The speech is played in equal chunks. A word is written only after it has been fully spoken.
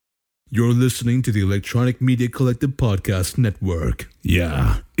You're listening to the Electronic Media Collective Podcast Network.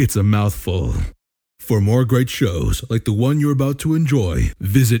 Yeah, it's a mouthful. For more great shows like the one you're about to enjoy,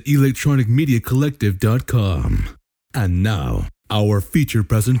 visit electronicmediacollective.com. And now, our feature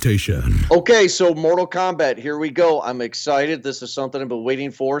presentation. Okay, so Mortal Kombat, here we go. I'm excited. This is something I've been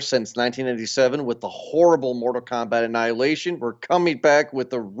waiting for since 1997 with the horrible Mortal Kombat Annihilation. We're coming back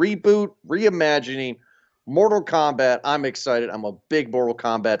with a reboot, reimagining Mortal Kombat. I'm excited. I'm a big Mortal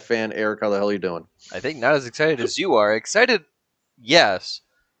Kombat fan. Eric, how the hell are you doing? I think not as excited as you are. Excited, yes,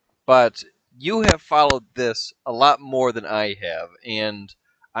 but you have followed this a lot more than I have, and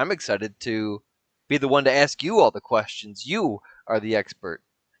I'm excited to be the one to ask you all the questions. You are the expert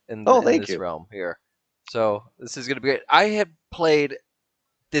in Thank this you. realm here. So this is going to be great. I had played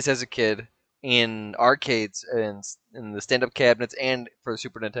this as a kid in arcades and in the stand-up cabinets, and for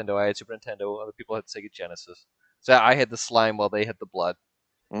Super Nintendo. I had Super Nintendo. Other people had Sega Genesis. So I had the slime while they had the blood.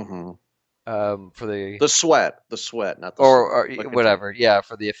 Mm-hmm. For the sweat, not the or slime. whatever, yeah,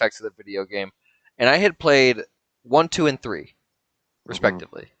 for the effects of the video game. And I had played 1, 2, and 3,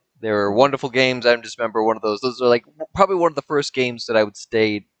 respectively. They were wonderful games. I just remember one of those. Those are like probably one of the first games that I would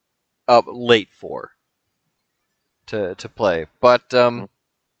stay up late for to play. But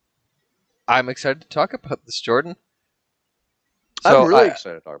I'm excited to talk about this, Jordan. So I'm really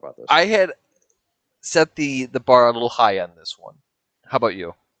excited to talk about this. I had set the bar a little high on this one. How about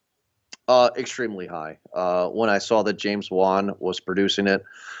you? Extremely high. When I saw that James Wan was producing it,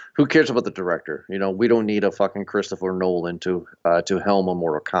 who cares about the director? You know, we don't need a fucking Christopher Nolan to helm a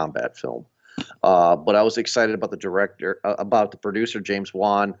Mortal Kombat film. But I was excited about the director, about the producer James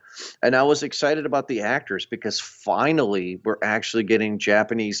Wan, and I was excited about the actors because finally we're actually getting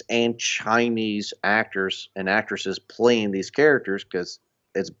Japanese and Chinese actors and actresses playing these characters because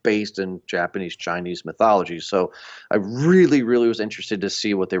it's based in Japanese Chinese mythology. So I really, really was interested to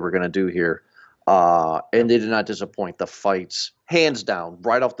see what they were going to do here. And they did not disappoint. The fights, hands down,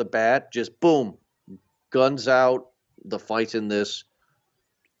 right off the bat, just boom, guns out. The fights in this,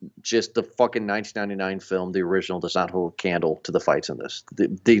 just the fucking 1999 film, the original, does not hold a candle to the fights in this.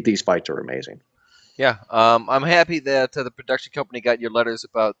 These fights are amazing. Yeah, I'm happy that the production company got your letters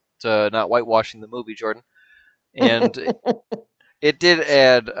about not whitewashing the movie, Jordan. And it did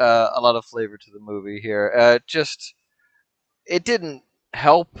add a lot of flavor to the movie here. It didn't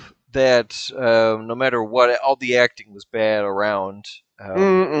help that no matter what, all the acting was bad around. I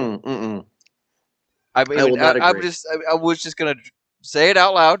mean, I will not agree. I was just gonna say it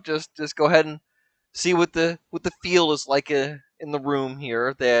out loud. Just go ahead and see what the feel is like in the room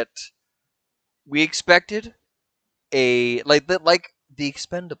here. That we expected like the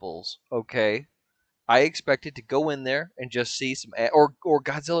Expendables. Okay, I expected to go in there and just see some or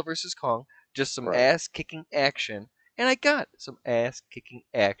Godzilla versus Kong, just some ass kicking action, and I got some ass kicking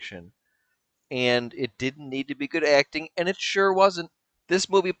action, and it didn't need to be good acting, and it sure wasn't. This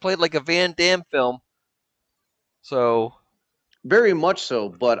movie played like a Van Damme film, so Very much so,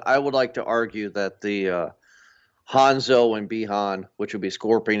 but I would like to argue that the Hanzo and Bihan, which would be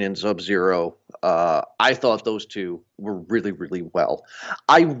Scorpion and Sub-Zero, I thought those two were really, really well.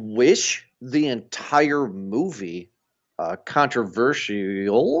 I wish the entire movie,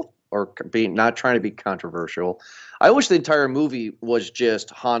 controversial or being not trying to be controversial, I wish the entire movie was just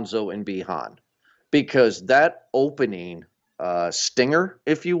Hanzo and Bihan, because that opening stinger,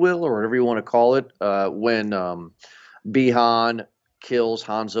 if you will, or whatever you want to call it, when Bihan kills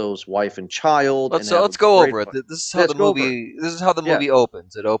Hanzo's wife and child. let's go over it. This is how the movie. This is how the movie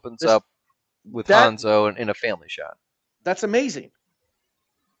opens. It opens up with Hanzo in a family shot. That's amazing.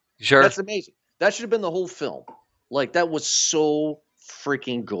 Sure, that's amazing. That should have been the whole film. Like, that was so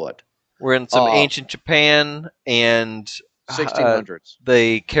freaking good. We're in some ancient Japan, and 1600s.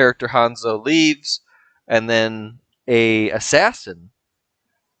 The character Hanzo leaves, and then a assassin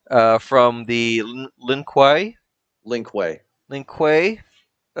from the Lin Kuei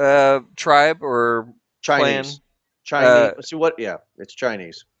tribe or Chinese. clan. Chinese. See what? Yeah, it's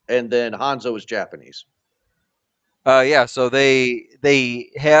Chinese. And then Hanzo is Japanese. Yeah, so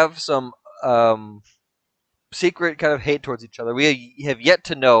they have some secret kind of hate towards each other. We have yet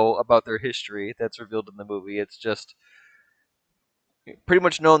to know about their history that's revealed in the movie. It's just pretty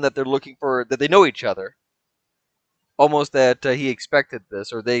much known that that they know each other. Almost that he expected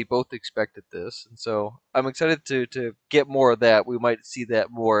this, or they both expected this, and so I'm excited to get more of that. We might see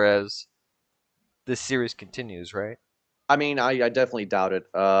that more as this series continues, right? I mean, I definitely doubt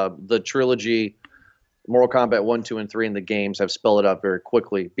it. The trilogy, Mortal Kombat 1, 2, and 3 in the games have spelled it out very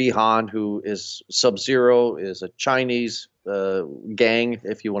quickly. Bihan, who is Sub-Zero, is a Chinese gang,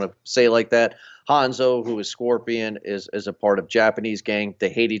 if you want to say it like that. Hanzo, who is Scorpion, is a part of Japanese gang. They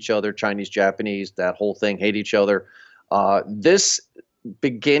hate each other, Chinese, Japanese, that whole thing, hate each other. This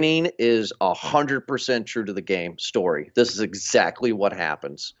beginning is 100% true to the game story. This is exactly what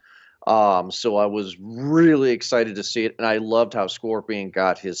happens. So I was really excited to see it, and I loved how Scorpion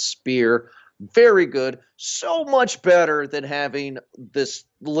got his spear. Very good. So much better than having this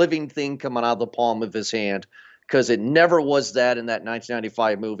living thing coming out of the palm of his hand, because it never was that in that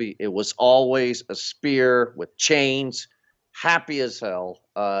 1995 movie. It was always a spear with chains. Happy as hell.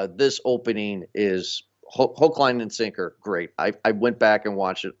 This opening is hook, line, and sinker. Great. I went back and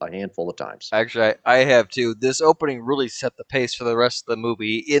watched it a handful of times. Actually, I have too. This opening really set the pace for the rest of the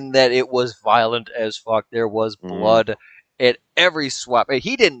movie in that it was violent as fuck. There was blood at every swap.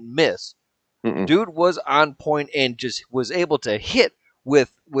 He didn't miss. Mm-mm. Dude was on point and just was able to hit with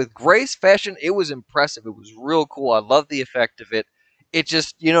grace, fashion. It was impressive. It was real cool. I love the effect of it. It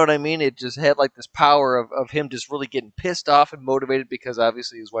just, you know what I mean? It just had like this power of him just really getting pissed off and motivated because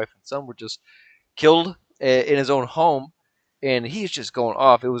obviously his wife and son were just killed in his own home, and he's just going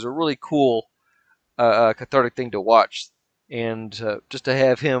off. It was a really cool, cathartic thing to watch, and just to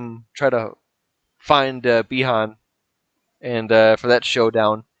have him try to find Bihan, and for that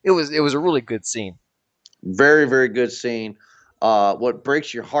showdown, it was a really good scene. Very, very good scene. What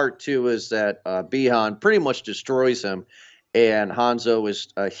breaks your heart too is that Bihan pretty much destroys him, and Hanzo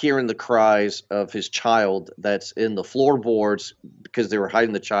is hearing the cries of his child that's in the floorboards because they were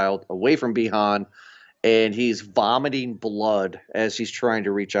hiding the child away from Bihan, and he's vomiting blood as he's trying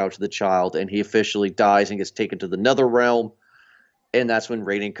to reach out to the child, and he officially dies and gets taken to the nether realm. And that's when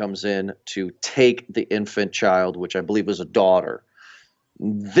Raiden comes in to take the infant child, which I believe was a daughter.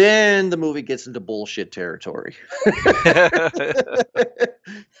 Then the movie gets into bullshit territory.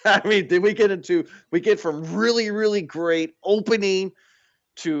 I mean, we get from really, really great opening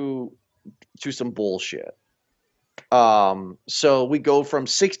to some bullshit. So we go from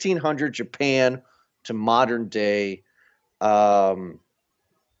 1600 Japan to modern day. Okay,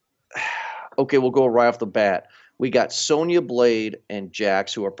 we'll go right off the bat. We got Sonya Blade and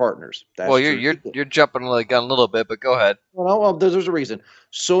Jax, who are partners. That's well, you're jumping the gun a little bit, but go ahead. Well, there's a reason.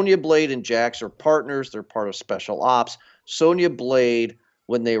 Sonya Blade and Jax are partners. They're part of Special Ops. Sonya Blade,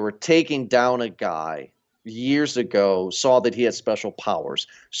 when they were taking down a guy years ago, saw that he had special powers.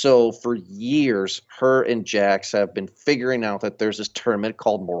 So for years, her and Jax have been figuring out that there's this tournament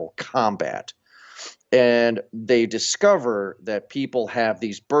called Mortal Kombat. And they discover that people have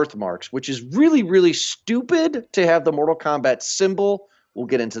these birthmarks, which is really, really stupid to have the Mortal Kombat symbol. We'll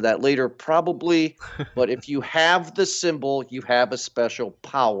get into that later, probably. But if you have the symbol, you have a special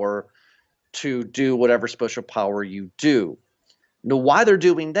power to do whatever special power you do. Now, why they're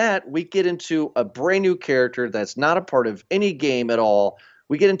doing that, we get into a brand new character that's not a part of any game at all.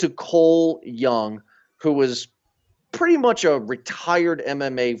 We get into Cole Young, who was pretty much a retired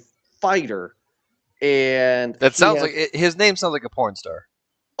MMA fighter. And that sounds like his name sounds like a porn star.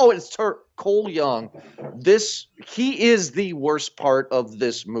 Oh, it's Cole Young. He is the worst part of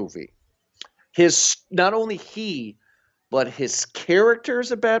this movie. Not only he, but his character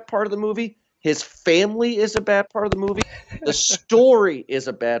is a bad part of the movie. His family is a bad part of the movie. The story is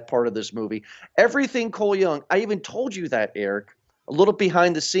a bad part of this movie. Everything Cole Young. I even told you that, Eric, a little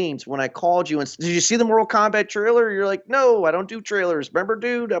behind the scenes when I called you and did you see the Mortal Kombat trailer? You're like, no, I don't do trailers. Remember,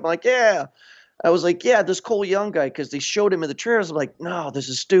 dude? I'm like, yeah. I was like, yeah, this Cole Young guy, because they showed him in the trailers. I'm like, no, this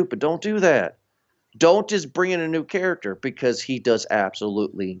is stupid. Don't do that. Don't just bring in a new character because he does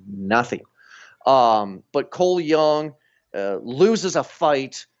absolutely nothing. But Cole Young loses a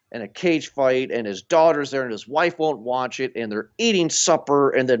fight and a cage fight, and his daughter's there, and his wife won't watch it, and they're eating supper,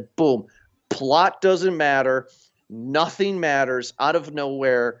 and then boom, plot doesn't matter. Nothing matters. Out of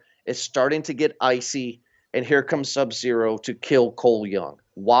nowhere, it's starting to get icy, and here comes Sub-Zero to kill Cole Young.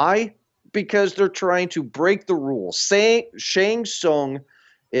 Why? Because they're trying to break the rules. Shang Tsung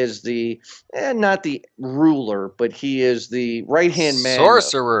is not the ruler, but he is the right-hand man.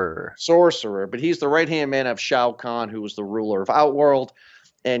 Sorcerer. But he's the right-hand man of Shao Kahn, who was the ruler of Outworld.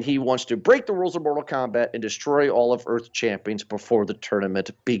 And he wants to break the rules of Mortal Kombat and destroy all of Earth's champions before the tournament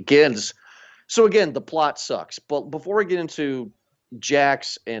begins. So again, the plot sucks. But before we get into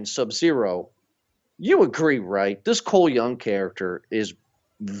Jax and Sub-Zero, you agree, right? This Cole Young character is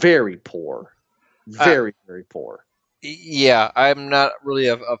very poor. Very poor. Yeah, I'm not really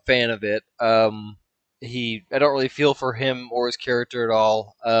a fan of it. I don't really feel for him or his character at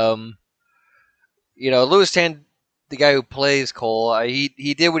all. Louis Tan, the guy who plays Cole,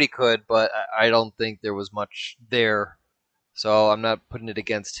 he did what he could, but I don't think there was much there. So I'm not putting it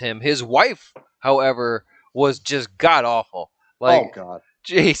against him. His wife, however, was just god awful. Oh God.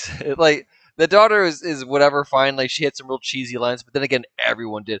 Jeez, like The daughter is whatever, fine. Like, she had some real cheesy lines, but then again,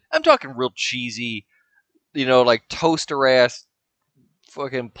 everyone did. I'm talking real cheesy, like toaster ass,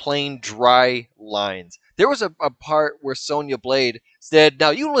 fucking plain dry lines. There was a part where Sonya Blade said, "Now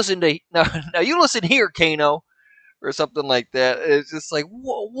you listen to now you listen here, Kano," or something like that. It's just like,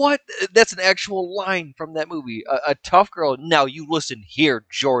 what? That's an actual line from that movie. A tough girl. Now you listen here,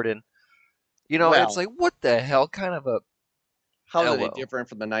 Jordan. It's Well, like, what the hell? Kind of a how's it any hello. different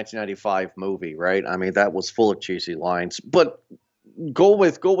from the 1995 movie, right? I mean, that was full of cheesy lines. But go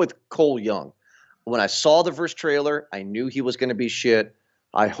with Cole Young. When I saw the first trailer, I knew he was going to be shit.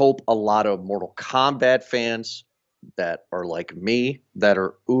 I hope a lot of Mortal Kombat fans that are like me, that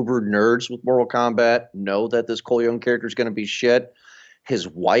are uber nerds with Mortal Kombat, know that this Cole Young character is going to be shit. His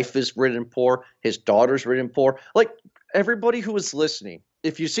wife is written poor. His daughter's written poor. Like, everybody who is listening,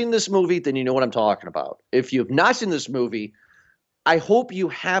 if you've seen this movie, then you know what I'm talking about. If you've not seen this movie, I hope you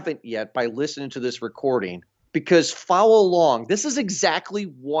haven't yet by listening to this recording, because follow along. This is exactly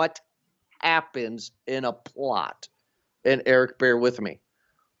what happens in a plot. And Eric, bear with me.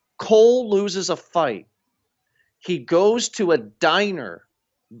 Cole loses a fight. He goes to a diner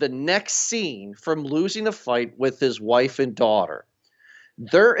the next scene from losing a fight with his wife and daughter.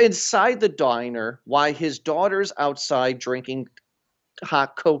 They're inside the diner while his daughter's outside drinking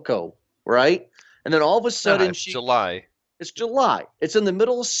hot cocoa, right? And then all of a sudden It's July. It's July. It's in the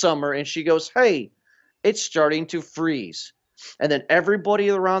middle of summer, and she goes, "Hey, it's starting to freeze." And then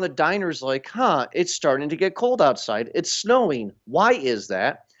everybody around the diner's like, "Huh, it's starting to get cold outside. It's snowing. Why is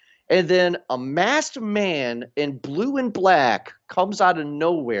that?" And then a masked man in blue and black comes out of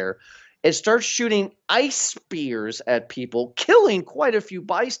nowhere and starts shooting ice spears at people, killing quite a few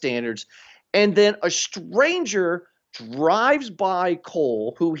bystanders. And then a stranger drives by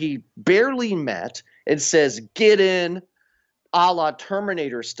Cole, who he barely met, and says, "Get in," a la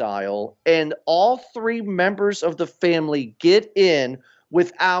Terminator style, and all three members of the family get in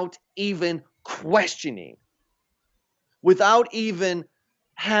without even questioning, without even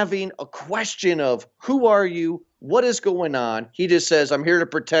having a question of, who are you? What is going on? He just says, "I'm here to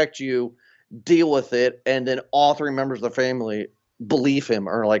protect you. Deal with it." And then all three members of the family believe him,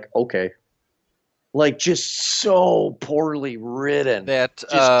 or like, okay. Like, just so poorly written. That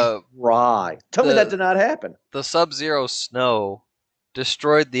just dry. Tell me that did not happen. The Sub-Zero snow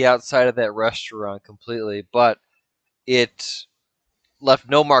destroyed the outside of that restaurant completely, but it left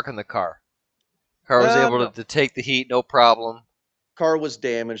no mark on the car. Car was able to take the heat, no problem. Car was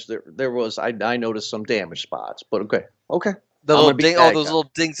damaged. There was I noticed some damage spots, but okay. The little ding, those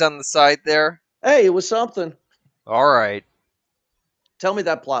little dings on the side there. Hey, it was something. All right. Tell me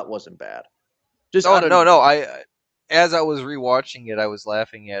that plot wasn't bad. No. As I was rewatching it, I was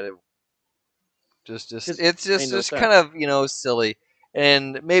laughing at it. It's just kind of silly,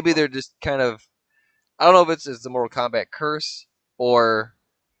 and maybe they're just kind of, I don't know if it's the Mortal Kombat curse or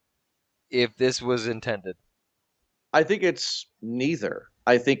if this was intended. I think it's neither.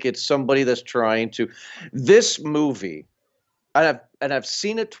 I think it's somebody that's trying to. This movie, and I've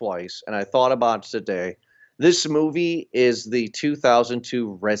seen it twice, and I thought about it today. This movie is the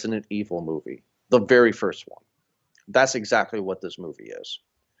 2002 Resident Evil movie, the very first one. That's exactly what this movie is.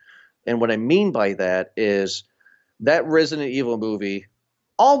 And what I mean by that is that Resident Evil movie,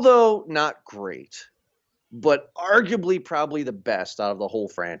 although not great, but arguably probably the best out of the whole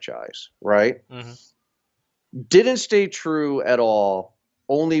franchise, right? Mm-hmm. Didn't stay true at all,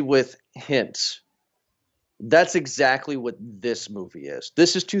 only with hints. That's exactly what this movie is.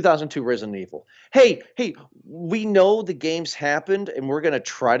 This is 2002 Resident Evil. Hey, we know the games happened, and we're going to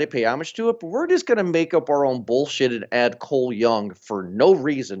try to pay homage to it, but we're just going to make up our own bullshit and add Cole Young for no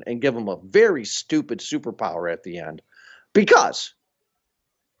reason and give him a very stupid superpower at the end. Because.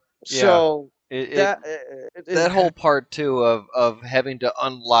 Yeah. So, that whole part, too, of having to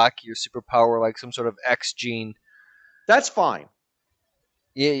unlock your superpower like some sort of X gene. That's fine.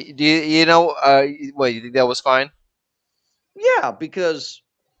 Yeah, you think that was fine? Yeah, because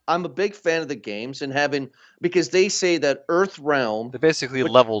I'm a big fan of the games and because they say that Earthrealm. They basically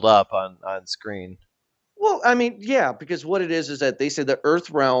leveled up on screen. Well, I mean, yeah, because what it is that they say that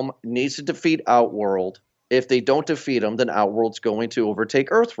Earthrealm needs to defeat Outworld. If they don't defeat them, then Outworld's going to overtake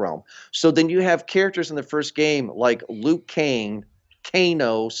Earthrealm. So then you have characters in the first game like Luke Kane,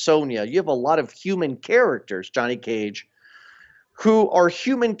 Kano, Sonya. You have a lot of human characters, Johnny Cage, who are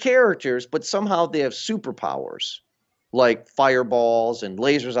human characters, but somehow they have superpowers, like fireballs and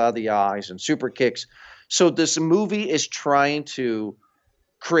lasers out of the eyes and super kicks. So this movie is trying to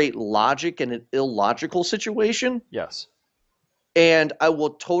create logic in an illogical situation. Yes. And I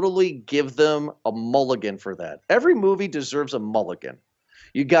will totally give them a mulligan for that. Every movie deserves a mulligan.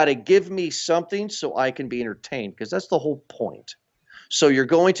 You got to give me something so I can be entertained, because that's the whole point. So you're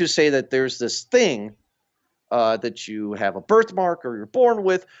going to say that there's this thing that you have a birthmark or you're born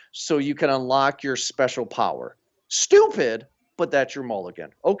with, so you can unlock your special power. Stupid, but that's your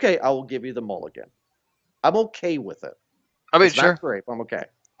mulligan. Okay, I will give you the mulligan. I'm okay with it. I mean, It's sure. not great, but I'm okay.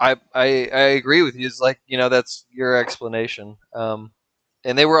 I agree with you. It's like, that's your explanation. And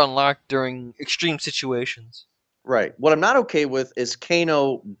they were unlocked during extreme situations. Right. What I'm not okay with is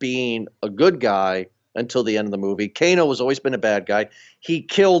Kano being a good guy until the end of the movie. Kano has always been a bad guy. He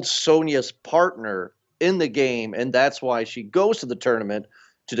killed Sonya's partner in the game, and that's why she goes to the tournament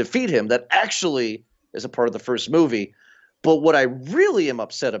to defeat him. That actually is a part of the first movie. But what I really am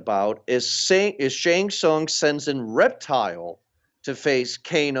upset about is Shang Tsung sends in Reptile to face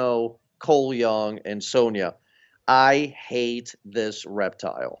Kano, Cole Young, and Sonya. I hate this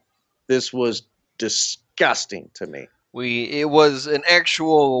Reptile. This was disgusting to me. It was an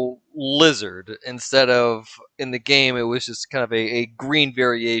actual lizard instead of, in the game, it was just kind of a green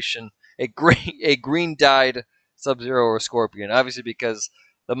variation, a green dyed Sub-Zero or Scorpion. Obviously, because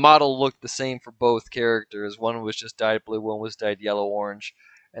the model looked the same for both characters. One was just dyed blue, one was dyed yellow orange,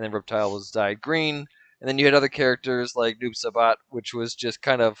 and then Reptile was dyed green. And then you had other characters like Noob Sabat, which was just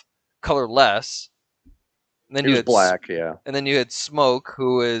kind of colorless. And then It was black, yeah. And then you had Smoke,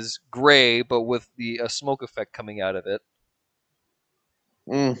 who is gray, but with the smoke effect coming out of it.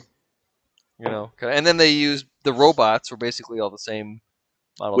 Mm. And then they used the robots were basically all the same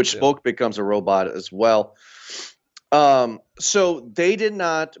model. Which Smoke becomes a robot as well. So they did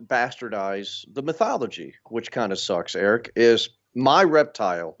not bastardize the mythology, which kind of sucks, Eric. Is my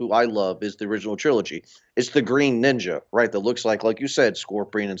Reptile, who I love, is the original trilogy. It's the Green Ninja, right? That looks like you said,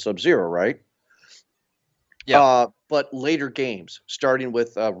 Scorpion and Sub-Zero, right? Yeah. But later games, starting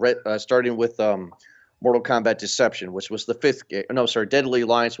with Mortal Kombat Deception, which was the fifth game. No, sorry, Deadly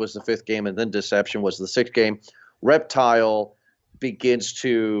Alliance was the fifth game, and then Deception was the sixth game. Reptile begins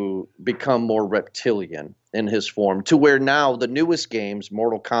to become more reptilian in his form, to where now the newest games,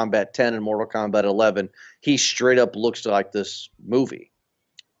 Mortal Kombat 10 and Mortal Kombat 11, he straight up looks like this movie.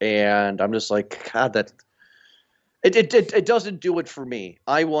 And I'm just like, God, that it doesn't do it for me.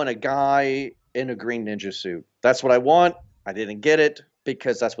 I want a guy in a green ninja suit. That's what I want. I didn't get it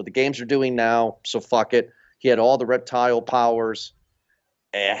because that's what the games are doing now. So fuck it. He had all the reptile powers.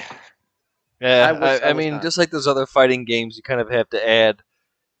 Yeah, I mean, just like those other fighting games, you kind of have to add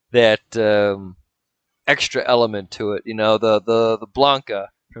that extra element to it. The Blanca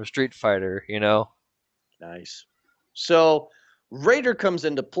from Street Fighter. Nice. So Raider comes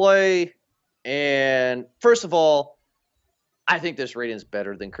into play, and first of all, I think this rating is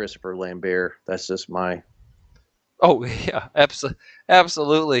better than Christopher Lambert. That's just my. Oh yeah,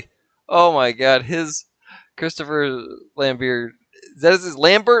 absolutely. Oh my God, his Christopher Lambert. Is that his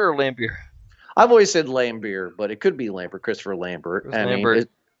Lambert or Lambert? I've always said Lambert, but it could be Lambert, Christopher Lambert. Lambert.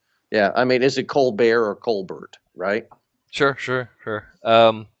 I mean, is it Colbert or Colbert, right? Sure.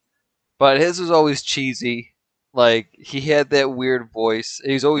 But his was always cheesy. Like, he had that weird voice.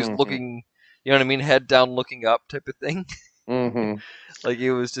 He's always looking, you know what I mean, head down, looking up type of thing. Mm-hmm. Like,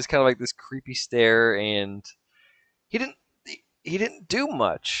 it was just kind of like this creepy stare, and he didn't do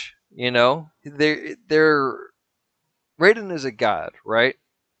much. Raiden is a god, right?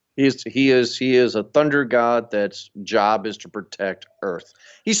 He is a thunder god that's job is to protect Earth.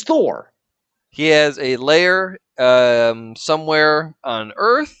 He's Thor. He has a lair somewhere on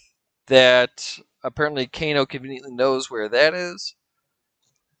Earth that apparently Kano conveniently knows where that is,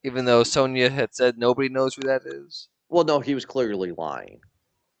 even though Sonya had said nobody knows where that is. Well, no, he was clearly lying.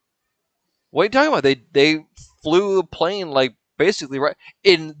 What are you talking about? They flew a plane like basically right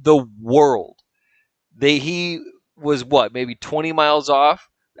in the world. He was what, maybe 20 miles off?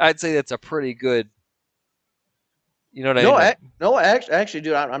 I'd say that's a pretty good. You know what I mean? No, actually,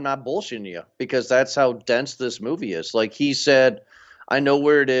 dude, I'm not bullshitting you, because that's how dense this movie is. Like, he said, I know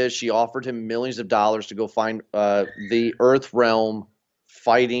where it is. She offered him millions of dollars to go find the Earth Realm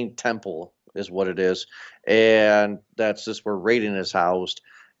fighting temple is what it is. And that's just where Raiden is housed.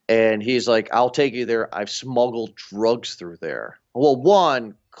 And he's like, I'll take you there. I've smuggled drugs through there. Well,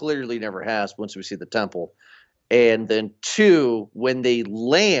 one, clearly never has once we see the temple. And then two, when they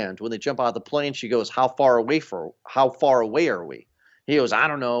jump out of the plane, she goes, how far away are we? He goes, I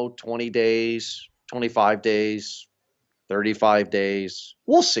don't know, 20 days, 25 days, 35 days.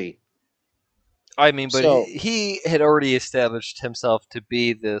 We'll see. I mean, but he had already established himself to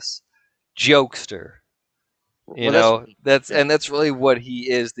be this jokester. That's really what he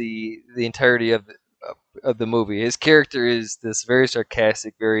is the entirety of the movie. His character is this very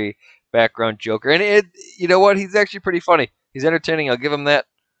sarcastic, very background joker, and you know what? He's actually pretty funny. He's entertaining. I'll give him that.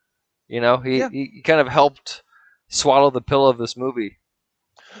 You know, Yeah. he kind of helped swallow the pill of this movie.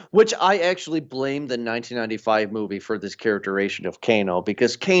 Which I actually blame the 1995 movie for this characterization of Kano,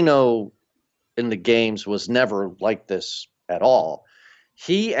 because Kano in the games was never like this at all.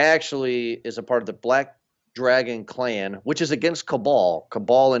 He actually is a part of the Black Dragon clan, which is against Cabal.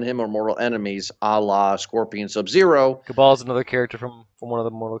 Cabal and him are mortal enemies, a la Scorpion Sub-Zero. Cabal's another character from one of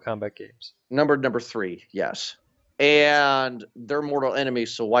the Mortal Kombat games. Number 3, yes. And they're mortal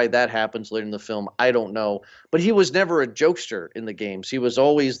enemies, so why that happens later in the film, I don't know. But he was never a jokester in the games. He was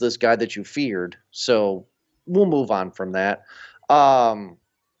always this guy that you feared. So we'll move on from that.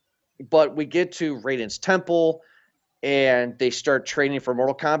 But we get to Raiden's temple, and they start training for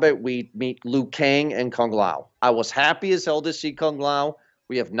Mortal Kombat. We meet Liu Kang and Kung Lao. I was happy as hell to see Kung Lao.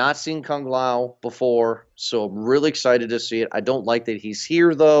 We have not seen Kung Lao before, so I'm really excited to see it. I don't like that he's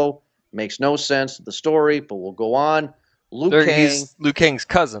here, though. Makes no sense to the story, but we'll go on. He's Liu Kang's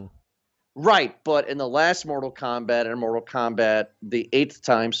cousin. Right, but in the last Mortal Kombat and Mortal Kombat, the 8th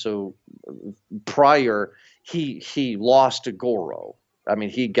time, so prior, he lost to Goro. I mean,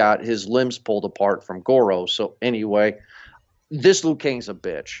 he got his limbs pulled apart from Goro. So anyway, this Liu Kang's a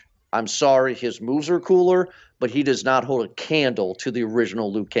bitch. I'm sorry, his moves are cooler, but he does not hold a candle to the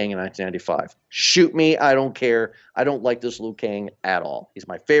original Liu Kang in 1995. Shoot me, I don't care. I don't like this Liu Kang at all. He's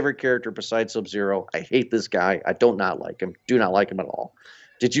my favorite character besides Sub-Zero. I hate this guy. I do not like him. Do not like him at all.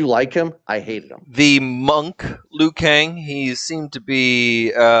 Did you like him? I hated him. The monk Liu Kang, he seemed to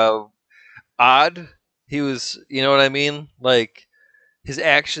be odd. He was, you know what I mean? Like, his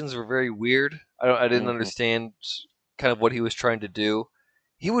actions were very weird. I didn't understand kind of what he was trying to do.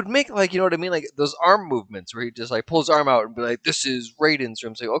 He would make, like, you know what I mean, like those arm movements where he just like pulls his arm out and be like, "This is Raiden's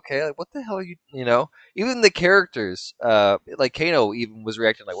room." Say, okay, like what the hell are you, you know? Even the characters, like Kano, even was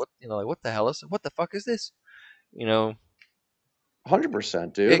reacting like, "What, you know, like what the hell is, what the fuck is this?" You know,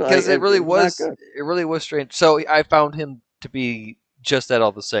 100%, dude. because it really was, not good. it really was strange. So I found him to be just that,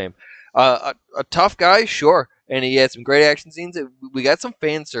 all the same. A tough guy, sure, and he had some great action scenes. We got some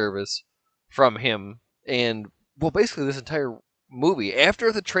fan service from him, and well, basically this entire movie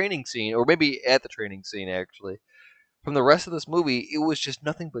after the training scene, or maybe at the training scene, actually, from the rest of this movie, it was just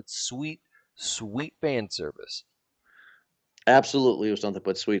nothing but sweet, sweet fan service. Absolutely, it was nothing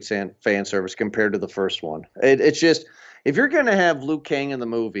but sweet fan service compared to the first one. It's just, if you're going to have Liu Kang in the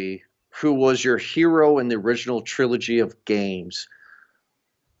movie, who was your hero in the original trilogy of games,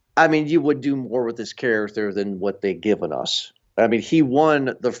 I mean, you would do more with this character than what they've given us. I mean, he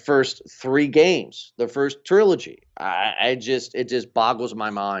won the first 3 games, the first trilogy. It just boggles my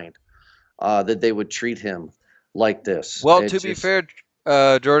mind that they would treat him like this. Well, to be fair,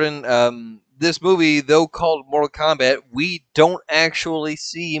 Jordan, this movie, though called Mortal Kombat, we don't actually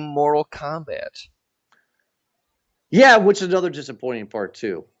see Mortal Kombat. Yeah, which is another disappointing part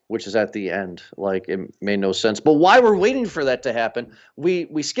too, which is at the end. Like, it made no sense. But while we're waiting for that to happen,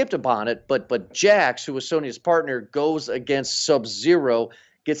 we skipped upon it. But Jax, who was Sonya's partner, goes against Sub-Zero,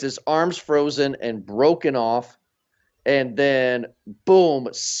 gets his arms frozen and broken off, and then boom,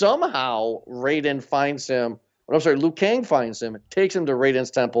 somehow Raiden finds him. I'm sorry, Liu Kang finds him, takes him to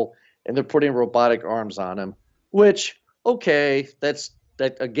Raiden's temple, and they're putting robotic arms on him. Which, okay, that's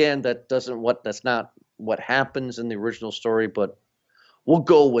not what happens in the original story, but we'll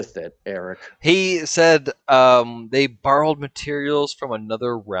go with it, Eric. He said they borrowed materials from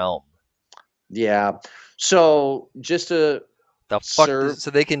another realm. Yeah. So just to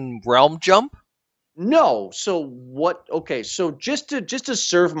so they can realm jump? No. So what? Okay. So just to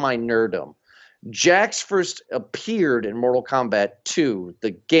serve my nerdum, Jax first appeared in Mortal Kombat 2,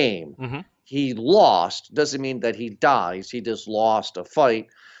 the game. Mm-hmm. He lost. Doesn't mean that he dies. He just lost a fight.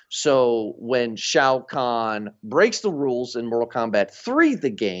 So when Shao Kahn breaks the rules in Mortal Kombat 3, the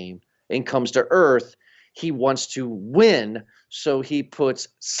game, and comes to Earth, he wants to win. So he puts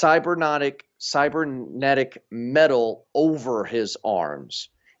cybernetic metal over his arms.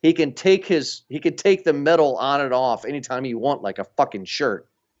 He can take the metal on and off anytime you want, like a fucking shirt.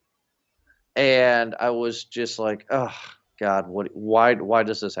 And I was just like, oh God, why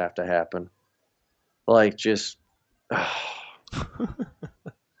does this have to happen? Like, just.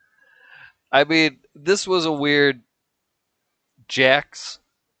 I mean, this was a weird Jax.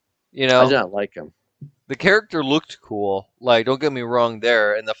 You know, I did not like him. The character looked cool. Like, don't get me wrong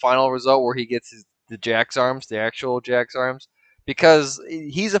there. And the final result where he gets the Jax arms, the actual Jax arms, because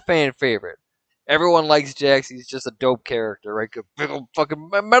he's a fan favorite. Everyone likes Jax. He's just a dope character, right? Big old fucking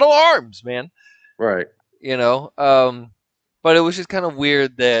metal arms, man. Right. You know? But it was just kind of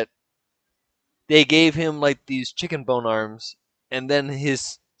weird that they gave him, like, these chicken bone arms, and then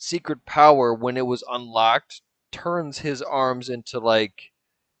his secret power, when it was unlocked, turns his arms into like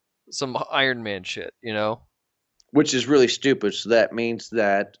some Iron Man shit, you know? Which is really stupid. So that means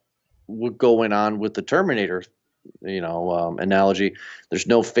that we're going on with the Terminator, analogy. There's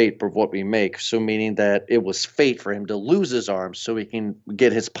no fate for what we make. So meaning that it was fate for him to lose his arms so he can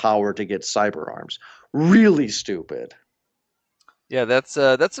get his power to get cyber arms. Really stupid. Yeah, that's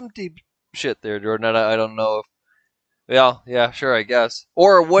some deep shit there, Jordan. I don't know if. Yeah, sure, I guess.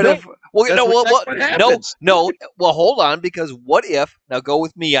 Or what Right. if? Well, That's no, what no, happens. no. Well, hold on, because what if? Now go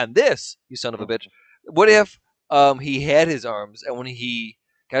with me on this, you son of a bitch. What if he had his arms, and when he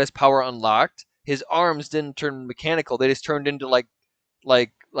got his power unlocked, his arms didn't turn mechanical; they just turned into like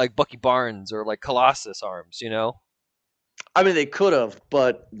Bucky Barnes or like Colossus arms, you know? I mean, they could have,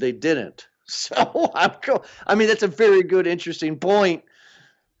 but they didn't. So I mean, that's a very good, interesting point.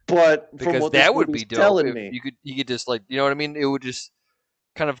 But from Because what this that would movie's be dope telling if me, you could just like, you know what I mean? It would just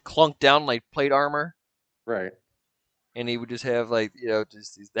kind of clunk down like plate armor. right? And he would just have like,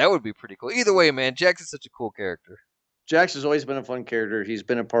 that would be pretty cool. Either way, man, Jax is such a cool character. Jax has always been a fun character. He's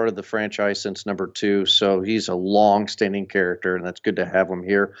been a part of the franchise since #2, so he's a long-standing character, and that's good to have him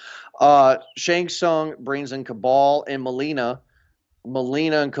here. Shang Tsung brings in Cabal and Melina.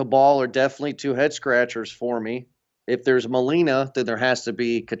 Melina and Cabal are definitely two head scratchers for me. If there's Melina, then there has to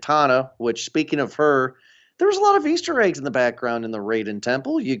be Katana. Which, speaking of her, there was a lot of Easter eggs in the background in the Raiden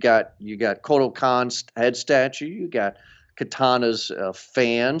Temple. You got Kodo Khan's head statue. You got Katana's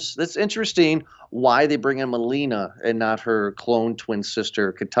fans. That's interesting. Why they bring in Melina and not her clone twin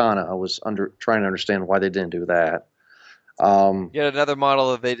sister Katana? I was trying to understand why they didn't do that. Yet another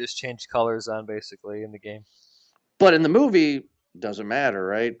model that they just changed colors on basically in the game. But in the movie, doesn't matter,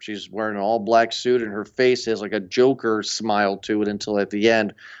 right? She's wearing an all black suit and her face has like a Joker smile to it until at the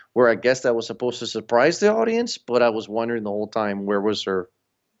end, where I guess that was supposed to surprise the audience. But I was wondering the whole time, where was her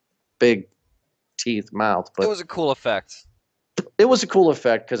big teeth mouth? But it was a cool effect. It was a cool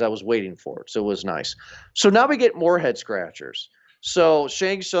effect because I was waiting for it. So it was nice. So now we get more head scratchers. So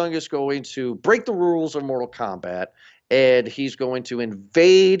Shang Tsung is going to break the rules of Mortal Kombat, and he's going to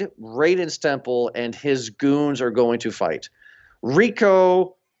invade Raiden's temple, and his goons are going to fight.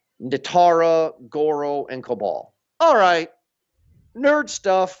 Rico, Nitara, Goro, and Cabal. All right. Nerd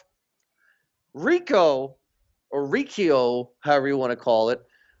stuff. Rico, or Rikio, however you want to call it,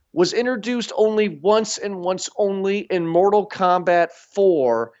 was introduced only once and once only in Mortal Kombat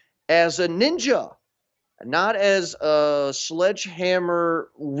 4 as a ninja, not as a sledgehammer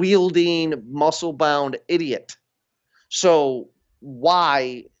wielding, muscle bound idiot. So,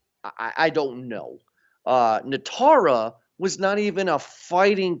 why? I don't know. Nitara was not even a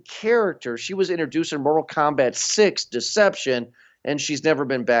fighting character. She was introduced in Mortal Kombat 6 Deception, and she's never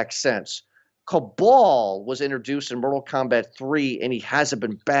been back since. Cabal was introduced in Mortal Kombat 3, and he hasn't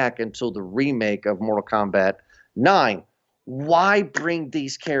been back until the remake of Mortal Kombat 9. Why bring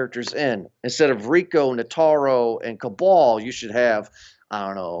these characters in? Instead of Rico, Nitaro, and Cabal, you should have, I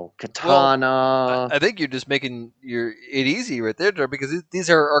don't know, Katana. Well, I think you're just making it easy right there, because these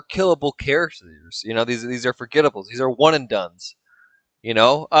are killable characters. You know, these are forgettables. These are one and dones. You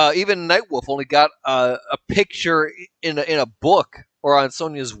know, even Nightwolf only got a picture in a book or on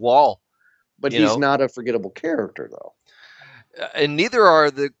Sonya's wall. But he's not a forgettable character, though. And neither are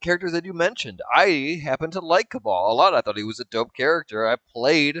the characters that you mentioned. I happen to like Cabal a lot. I thought he was a dope character.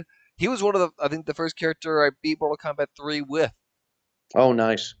 He was one of I think the first character I beat Mortal Kombat 3 with. Oh,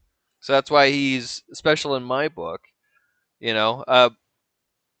 nice. So that's why he's special in my book, you know.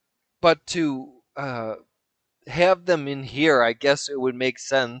 But to have them in here, I guess it would make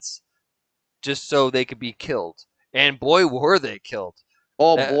sense just so they could be killed. And boy, were they killed.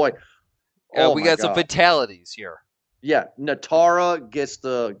 Oh, boy. We got some fatalities here. Yeah, Nitara gets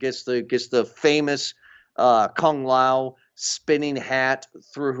the famous Kung Lao spinning hat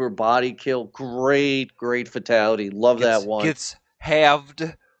through her body kill. Great fatality. Love that one. Gets halved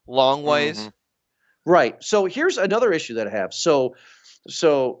long ways. Mm-hmm. Right. So here's another issue that I have. So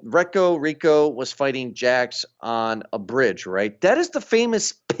Rico was fighting Jax on a bridge, right? That is the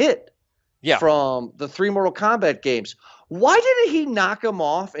famous pit from the 3 Mortal Kombat games. Why didn't he knock him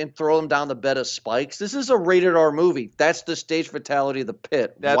off and throw him down the bed of spikes? This is a rated R movie. That's the stage fatality of the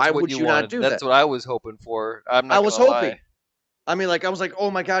pit. Why would you not do that? That's what I was hoping for. I was hoping. I mean, I was like, oh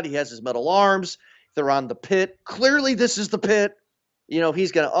my God, he has his metal arms. They're on the pit. Clearly, this is the pit. You know,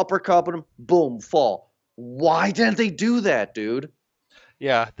 he's going to uppercut him. Boom, fall. Why didn't they do that, dude?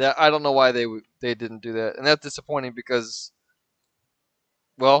 Yeah, I don't know why they didn't do that. And that's disappointing because...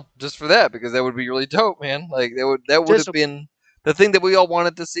 Well, just for that, because that would be really dope, man. Like that would have been the thing that we all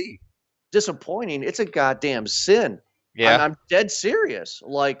wanted to see. Disappointing. It's a goddamn sin. Yeah, I'm dead serious.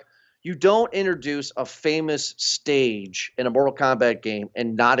 Like, You don't introduce a famous stage in a Mortal Kombat game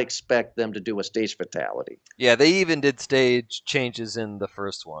and not expect them to do a stage fatality. Yeah, they even did stage changes in the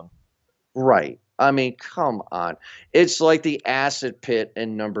first one. Right. I mean, come on. It's like the acid pit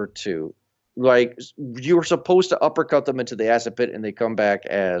in number 2. Like you were supposed to uppercut them into the acid pit, and they come back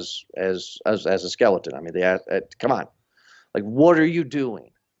as a skeleton. I mean, come on. Like, what are you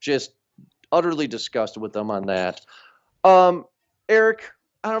doing? Just utterly disgusted with them on that. Eric,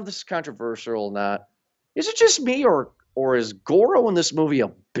 I don't know if this is controversial or not. Is it just me, or is Goro in this movie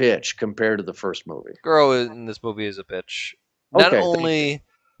a bitch compared to the first movie? Goro in this movie is a bitch. Not Okay, only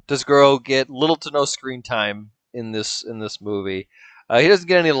does Goro get little to no screen time in this movie, he doesn't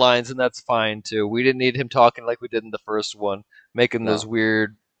get any lines, and that's fine too. We didn't need him talking like we did in the first one, making those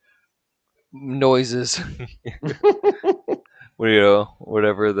weird noises.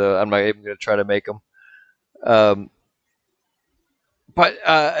 Whatever I'm not even going to try to make them.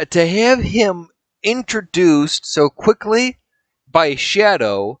 But to have him introduced so quickly by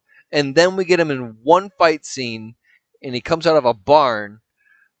Shadow, and then we get him in one fight scene, and he comes out of a barn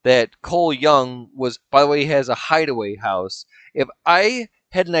that Cole Young was, by the way, he has a hideaway house. If I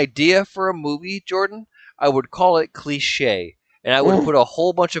had an idea for a movie, Jordan, I would call it cliche. And I would put a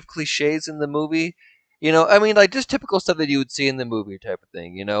whole bunch of cliches in the movie. You know, I mean, like just typical stuff that you would see in the movie type of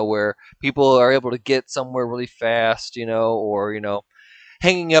thing, you know, where people are able to get somewhere really fast, you know, or, you know,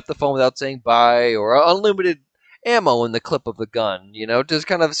 hanging up the phone without saying bye, or unlimited ammo in the clip of the gun, you know, just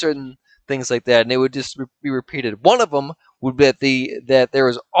kind of certain things like that. And it would just be repeated. One of them would be that there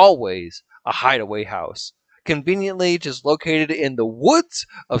is always a hideaway house, conveniently just located in the woods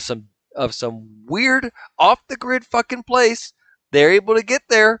of some weird off the grid fucking place. They're able to get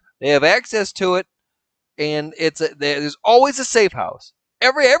there. They have access to it, and there's always a safe house.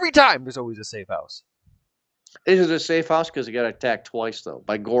 Every time there's always a safe house. Is it a safe house? Because he got attacked twice though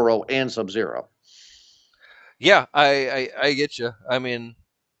by Goro and Sub-Zero. Yeah, I get you. I mean,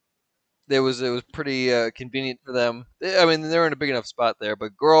 it was pretty convenient for them. I mean, they're in a big enough spot there,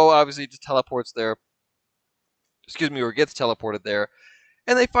 but Goro obviously just teleports there. Excuse me, or gets teleported there,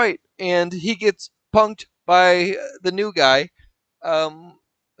 and they fight, and he gets punked by the new guy,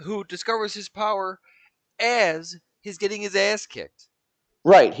 who discovers his power as he's getting his ass kicked.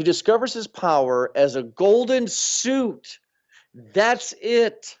 Right. He discovers his power as a golden suit. That's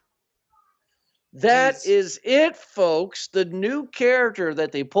it. That is it, folks. The new character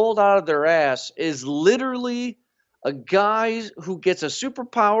that they pulled out of their ass is literally a guy who gets a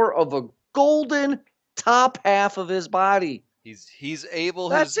superpower of a golden top half of his body. He's able.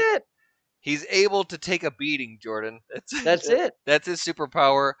 That's it. He's able to take a beating, Jordan. That's it. That's his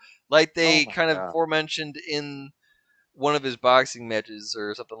superpower. Like they kind of aforementioned in one of his boxing matches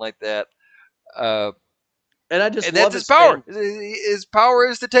or something like that. And I just and love that's his power. His power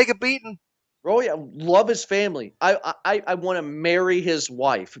is to take a beating. Oh yeah, love his family. I want to marry his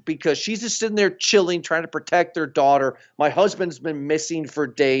wife because she's just sitting there chilling, trying to protect their daughter. My husband's been missing for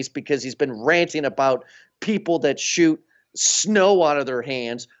days because he's been ranting about people that shoot snow out of their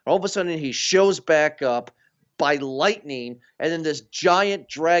hands. All of a sudden, he shows back up by lightning, and then this giant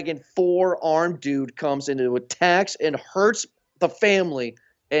dragon 4-armed dude comes in and attacks and hurts the family,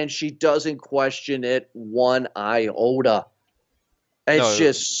 and she doesn't question it one iota. It's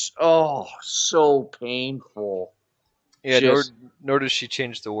just so painful. Yeah, nor does she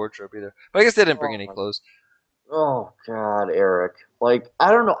change the wardrobe either. But I guess they didn't bring any clothes. Oh God, Eric! Like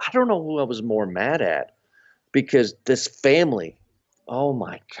I don't know who I was more mad at, because this family. Oh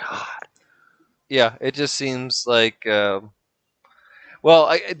my God. Yeah, it just seems like. That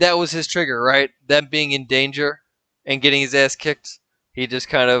was his trigger, right? Them being in danger and getting his ass kicked. He just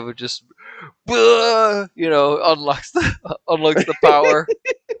kind of unlocks the power.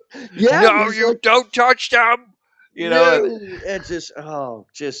 Yeah. No, you don't touch them. It's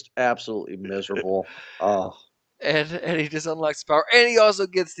just absolutely miserable. Oh. And he just unlocks power, and he also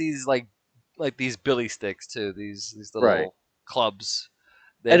gets these like these billy sticks too. These little clubs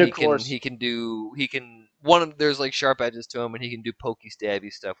that he can do. There's like sharp edges to him, and he can do pokey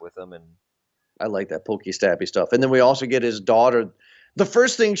stabby stuff with them. And I like that pokey stabby stuff. And then we also get his daughter. The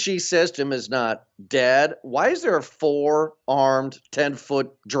first thing she says to him is not, "Dad, why is there a 4-armed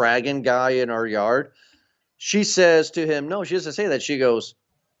 10-foot dragon guy in our yard?" She says to him, no, she doesn't say that. She goes,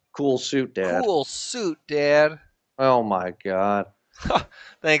 "Cool suit, Dad." Cool suit, Dad. Oh my God.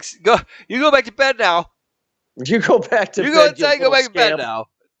 Thanks. You go back to bed now. You go back to bed. You go inside, go back to bed now.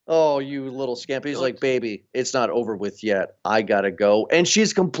 Oh, you little scamp. He's like, "Baby, it's not over with yet. I gotta go." And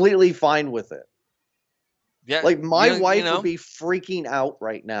she's completely fine with it. Yeah, like my wife would be freaking out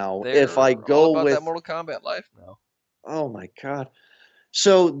right now if I go with that Mortal Kombat life now. Oh my God.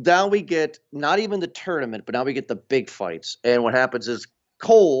 So now we get not even the tournament, but now we get the big fights. And what happens is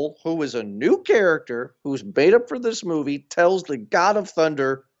Cole, who is a new character who's made up for this movie, tells the God of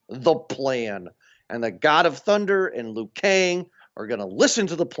Thunder the plan. And the God of Thunder and Liu Kang are going to listen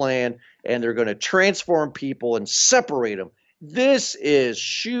to the plan, and they're going to transform people and separate them. This is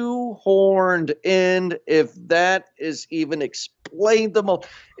shoehorned in, if that is even explained the most.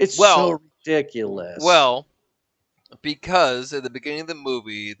 It's so ridiculous. Well, because at the beginning of the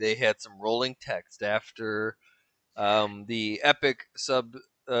movie, they had some rolling text after the epic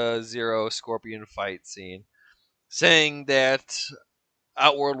Sub-Zero Scorpion fight scene, saying that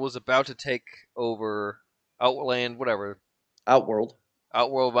Outworld was about to take over Outland, whatever. Outworld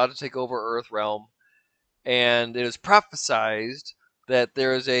about to take over Earth Realm, and it is prophesized that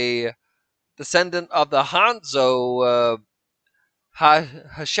there is a descendant of the Hanzo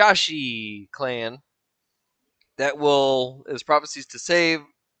Hashashi clan that is prophecies to save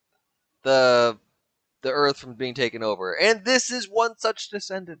the Earth from being taken over, and this is one such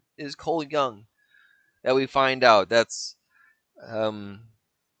descendant is Cole Young that we find out. That's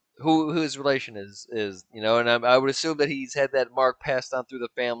who his relation is, and I would assume that he's had that mark passed on through the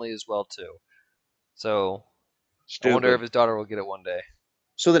family as well too. So I wonder if his daughter will get it one day.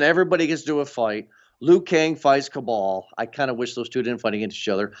 So then everybody gets to a fight. Liu Kang fights Cabal. I kind of wish those two didn't fight against each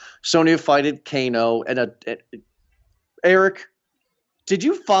other. Sonya fighted Kano. And Eric, did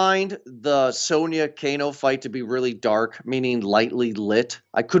you find the Sonya Kano fight to be really dark, meaning lightly lit?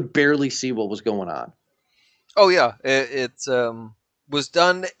 I could barely see what was going on. Oh yeah, it was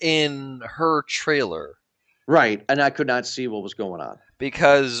done in her trailer. Right, and I could not see what was going on.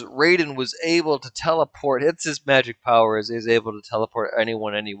 Because Raiden was able to teleport. It's his magic power is he's able to teleport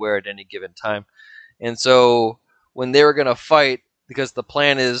anyone anywhere at any given time. And so when they were going to fight, because the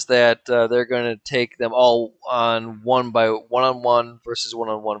plan is that they're going to take them all on one-on-one versus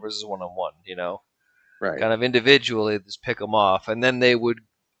one-on-one versus one-on-one, Right. Kind of individually, just pick them off. And then they would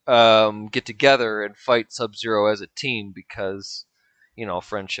get together and fight Sub-Zero as a team because,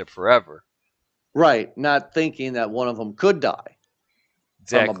 friendship forever. Right, not thinking that one of them could die.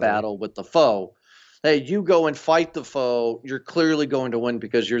 Exactly. From a battle with the foe. Hey, you go and fight the foe. You're clearly going to win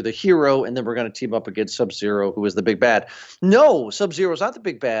because you're the hero, and then we're going to team up against Sub-Zero, who is the big bad. No, Sub-Zero is not the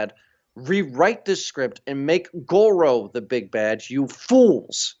big bad. Rewrite this script and make Goro the big bad, you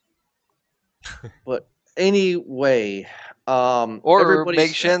fools. But anyway, or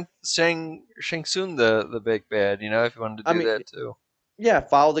make Shang Tsung the big bad. If you wanted to do that too. Yeah,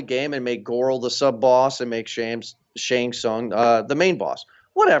 follow the game and make Goro the sub boss and make Shang Tsung the main boss.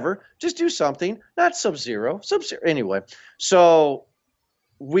 Whatever, just do something. Not Sub-Zero. Sub-Zero. Anyway, so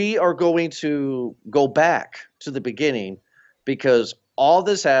we are going to go back to the beginning because all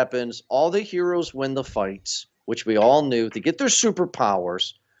this happens. All the heroes win the fights, which we all knew. They get their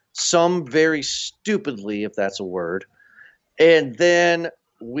superpowers, some very stupidly, if that's a word. And then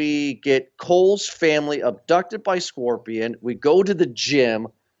we get Cole's family abducted by Scorpion. We go to the gym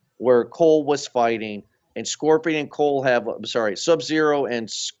where Cole was fighting, and Scorpion and Cole Sub-Zero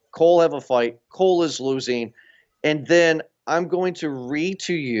and Cole have a fight. Cole is losing. And then I'm going to read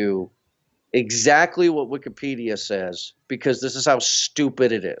to you exactly what Wikipedia says because this is how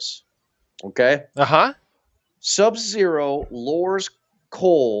stupid it is. Okay? Uh-huh. Sub-Zero lures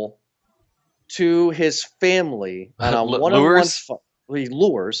Cole to his family on a one-on-one fight. He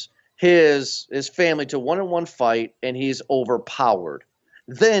lures his family to a one-on-one fight, and he's overpowered.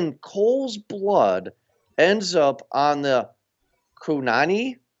 Then Cole's blood ends up on the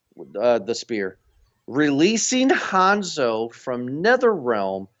kunai, the spear, releasing Hanzo from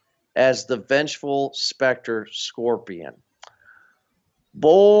Netherrealm as the vengeful Spectre Scorpion.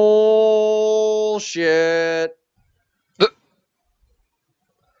 Bullshit.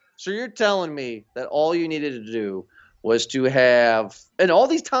 So you're telling me that all you needed to do was to have, and all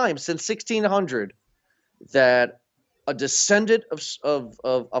these times since 1600, that a descendant of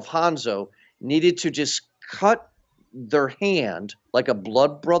Hanzo needed to just cut their hand like a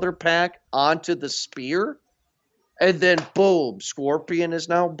blood brother pack onto the spear, and then boom, Scorpion is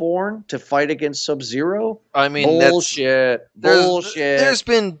now born to fight against Sub-Zero? I mean, bullshit. There's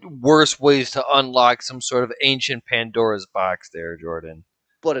been worse ways to unlock some sort of ancient Pandora's box there, Jordan.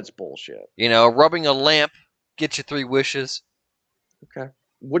 But it's bullshit. Rubbing a lamp gets you 3 wishes. Okay.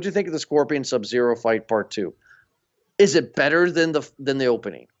 What do you think of the Scorpion Sub-Zero fight part 2? Is it better than the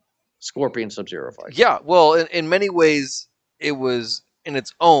opening Scorpion Sub-Zero fight? Yeah, well, in many ways, it was in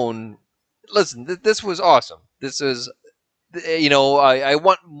its own. Listen, this was awesome. This is, I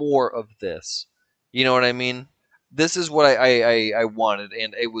want more of this. You know what I mean? This is what I wanted,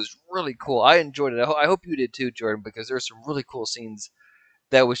 and it was really cool. I enjoyed it. I hope you did too, Jordan, because there's some really cool scenes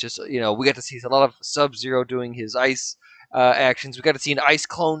that was just, we got to see a lot of Sub-Zero doing his ice actions. We got to see an ice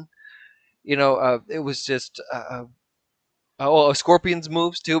clone. It was just Scorpion's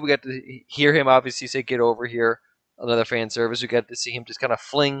moves too. We got to hear him obviously say "Get over here." Another fan service. We got to see him just kind of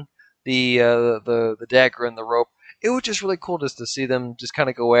fling the dagger and the rope. It was just really cool just to see them just kind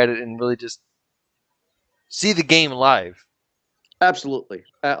of go at it and really just see the game live. Absolutely,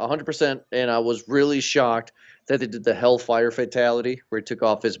 100%. And I was really shocked that they did the Hellfire fatality, where he took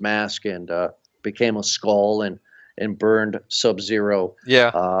off his mask and became a skull and burned Sub-Zero.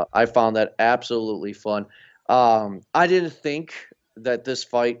 Yeah. I found that absolutely fun. I didn't think that this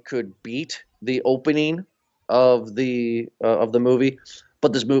fight could beat the opening of the movie,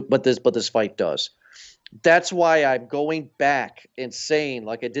 but this fight does. That's why I'm going back and saying,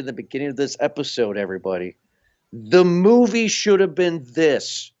 like I did in the beginning of this episode, everybody, the movie should have been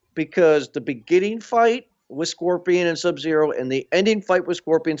this, because the beginning fight with Scorpion and Sub-Zero and the ending fight with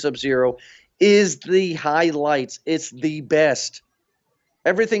Scorpion and Sub-Zero is the highlights. It's the best.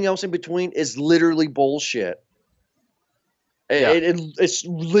 Everything else in between is literally bullshit. Yeah. It's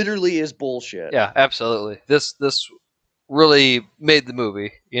literally is bullshit. Yeah, absolutely. This really made the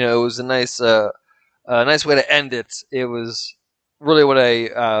movie. It was a nice way to end it. It was really what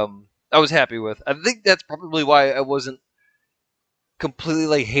I was happy with. I think that's probably why I wasn't completely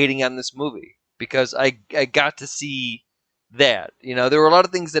like hating on this movie, because I got to see that. There were a lot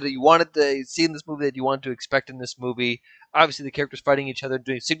of things that you wanted to see in this movie that you wanted to expect in this movie. Obviously, the characters fighting each other,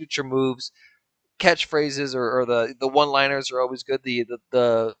 doing signature moves, catchphrases, or the one-liners are always good.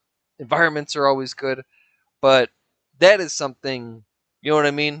 The environments are always good, but that is something, you know what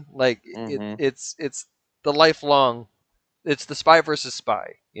I mean? Like it's the lifelong. It's the spy versus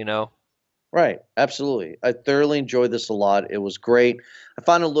spy. Right, absolutely. I thoroughly enjoyed this a lot. It was great. I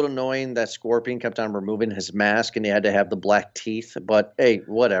found it a little annoying that Scorpion kept on removing his mask and he had to have the black teeth, but hey,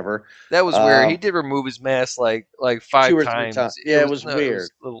 whatever. That was weird. He did remove his mask like 5 2 or 3 times. times. Yeah, it was no, weird.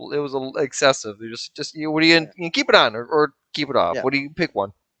 It was a little excessive. Just what do you keep it on or keep it off? Yeah. What do you pick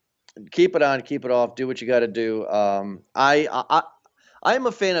one? Keep it on, keep it off, do what you got to do. I am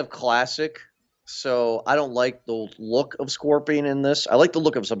a fan of classic, so I don't like the look of Scorpion in this. I like the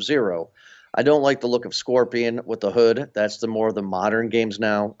look of Sub-Zero. I don't like the look of Scorpion with the hood. That's the more of the modern games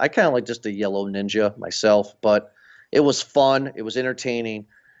now. I kind of like just the yellow ninja myself, but it was fun. It was entertaining.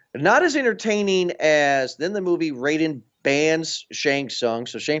 Not as entertaining as then the movie Raiden bans Shang Tsung.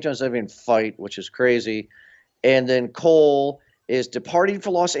 So Shang Tsung's having a fight, which is crazy. And then Cole is departing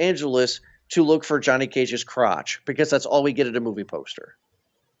for Los Angeles to look for Johnny Cage's crotch, because that's all we get at a movie poster.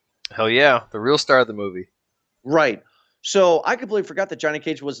 Hell yeah, the real star of the movie. Right. So I completely forgot that Johnny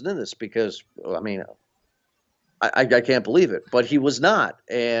Cage wasn't in this, because, I mean, I can't believe it. But he was not.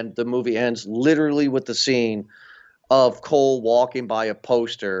 And the movie ends literally with the scene of Cole walking by a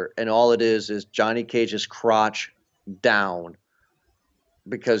poster, and all it is Johnny Cage's crotch down,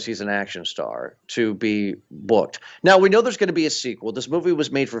 because he's an action star, to be booked. Now, we know there's going to be a sequel. This movie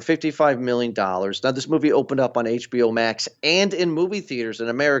was made for $55 million. Now, this movie opened up on HBO Max and in movie theaters in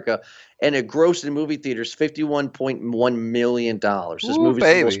America, and it grossed in movie theaters $51.1 million. This movie's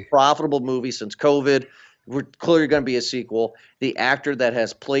the most profitable movie since COVID. We're clearly going to be a sequel. The actor that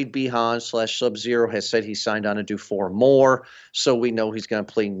has played Bi-Han / Sub-Zero has said he signed on to do 4 more, so we know he's going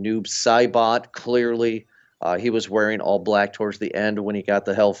to play Noob Saibot, clearly. He was wearing all black towards the end when he got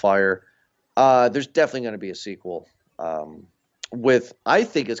the Hellfire. There's definitely going to be a sequel. I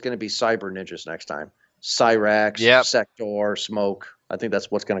think it's going to be Cyber Ninjas next time. Cyrax, Sector, Smoke. I think that's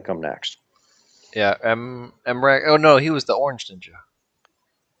what's going to come next. Yeah, Emrak. Oh no, he was the Orange Ninja.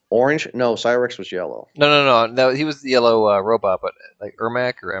 Orange? No, Cyrax was yellow. No. He was the yellow robot, but like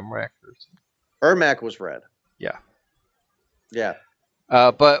Ermac or Emrak or something. Ermac was red. Yeah. Yeah.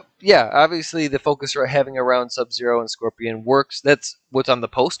 But yeah, obviously the focus we're having around Sub-Zero and Scorpion works. That's what's on the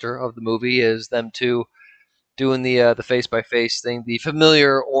poster of the movie, is them two doing the face by face thing, the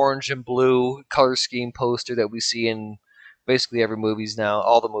familiar orange and blue color scheme poster that we see in basically every movies now,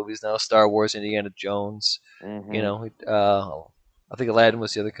 all the movies now, Star Wars, Indiana Jones. Mm-hmm. I think Aladdin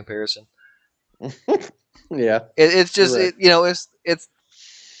was the other comparison. Yeah, it's just it's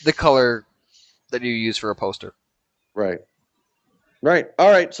the color that you use for a poster. Right. All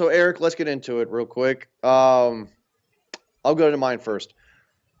right. So Eric, let's get into it real quick. I'll go to mine first.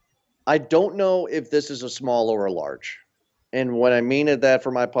 I don't know if this is a small or a large. And what I mean at that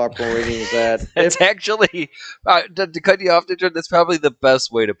for my popcorn rating is that it's actually to cut you off, that's probably the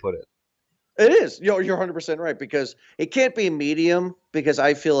best way to put it. It is. You're 100% right, because it can't be a medium, because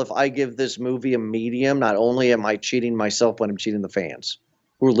I feel if I give this movie a medium, not only am I cheating myself, but I'm cheating the fans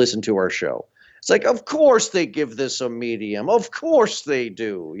who listen to our show. It's like, of course they give this a medium. Of course they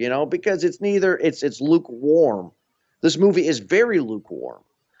do, because it's lukewarm. This movie is very lukewarm.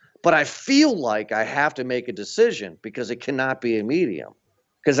 But I feel like I have to make a decision because it cannot be a medium,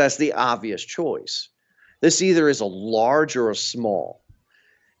 because that's the obvious choice. This either is a large or a small.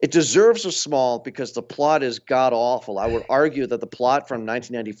 It deserves a small because the plot is god awful. I would argue that the plot from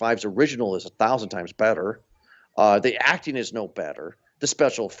 1995's original is 1,000 times better. The acting is no better. The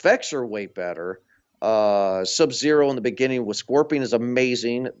special effects are way better. Sub-Zero in the beginning with Scorpion is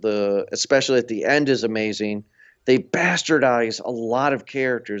amazing. Especially at the end is amazing. They bastardize a lot of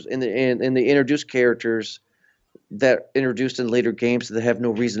characters in the introduced characters that introduced in later games that have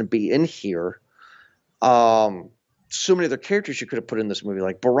no reason to be in here. So many other characters you could have put in this movie,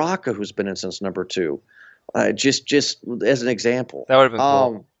 like Baraka, who's been in since number 2. Just as an example. That would have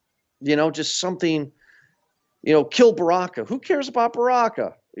been cool. Just something. Kill Baraka. Who cares about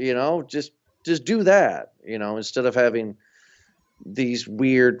Baraka? Just do that. Instead of having these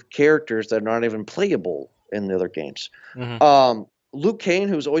weird characters that aren't even playable in the other games. Mm-hmm. Liu Kang,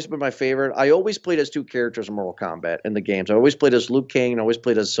 who's always been my favorite. I always played as 2 characters in Mortal Kombat in the games. I always played as Liu Kang and I always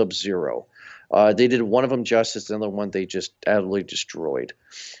played as Sub-Zero. They did one of them justice, the other one they just absolutely destroyed.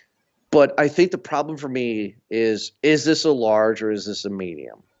 But I think the problem for me is this a large or is this a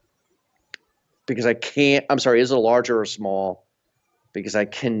medium? Because is it a large or a small? Because I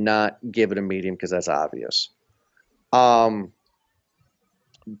cannot give it a medium because that's obvious.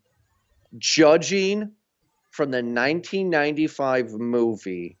 Judging from the 1995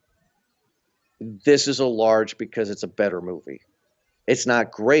 movie, this is a large because it's a better movie. It's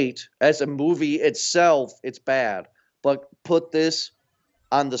not great. As a movie itself, it's bad. But put this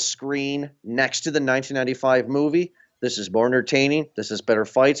on the screen next to the 1995 movie. This is more entertaining. This is better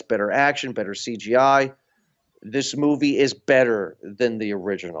fights, better action, better CGI. This movie is better than the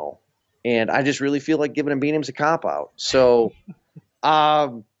original. And I just really feel like giving a medium is a cop-out. So,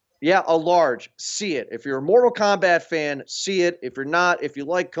 yeah, a large. See it. If you're a Mortal Kombat fan, see it. If you're not, if you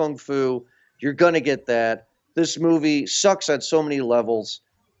like Kung Fu, you're going to get that. This movie sucks at so many levels.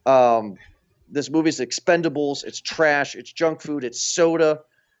 This movie's Expendables. It's trash. It's junk food. It's soda.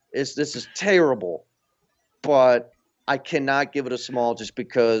 This is terrible. But I cannot give it a small just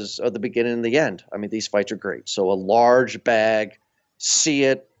because of the beginning and the end. I mean, these fights are great. So a large bag. See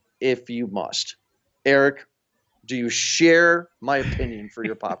it if you must. Eric, do you share my opinion for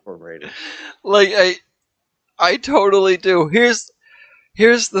your popcorn rating? Like I totally do.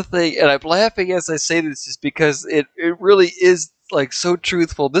 Here's the thing, and I'm laughing as I say this, is because it really is like so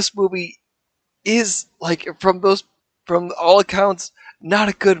truthful. This movie is like from all accounts not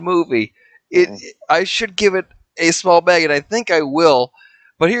a good movie. I should give it a small bag, and I think I will.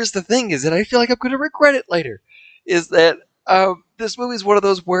 But here's the thing: is that I feel like I'm going to regret it later. Is that this movie is one of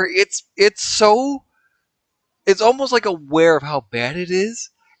those where it's almost like aware of how bad it is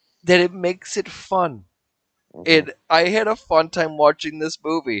that it makes it fun. And I had a fun time watching this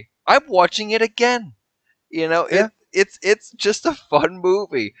movie. I'm watching it again. Yeah. It's just a fun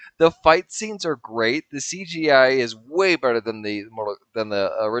movie. The fight scenes are great. The CGI is way better than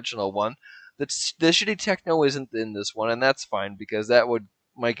the original one. The shitty techno isn't in this one, and that's fine because that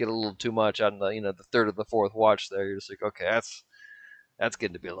might get a little too much on the third or the fourth watch. There, you're just like, okay, that's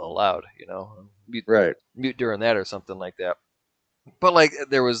getting to be a little loud. Mute during that or something like that. But like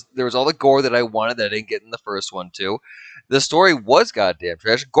there was all the gore that I wanted that I didn't get in the first one too. The story was goddamn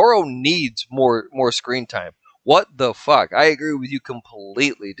trash. Goro needs more screen time. What the fuck? I agree with you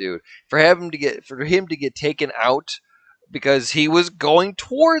completely, dude. For him to get taken out because he was going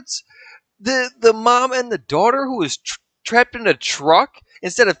towards the mom and the daughter who was trapped in a truck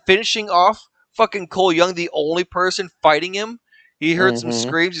instead of finishing off fucking Cole Young, the only person fighting him. He heard some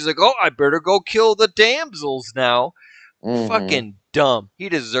screams. He's like, "Oh, I better go kill the damsels now." Fucking dumb. He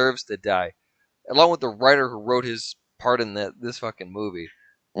deserves to die, along with the writer who wrote his part in this fucking movie.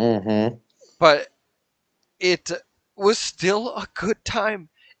 But it was still a good time.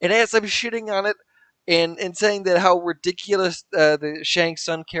 And as I'm shitting on it and saying that how ridiculous the Shang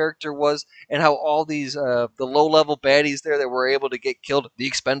Tsung character was, and how all these the low level baddies there that were able to get killed, the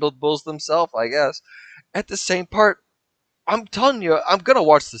Expendables themselves, I guess. At the same part, I'm telling you, I'm gonna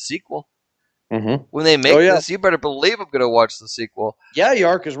watch the sequel. When they make this, you better believe I'm going to watch the sequel. Yeah, you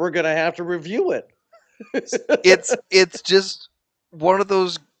are, because we're going to have to review it. It's just one of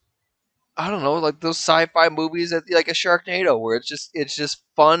those, I don't know, like those sci-fi movies that like a Sharknado, where it's just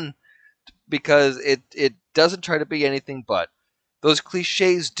fun because it doesn't try to be anything but. Those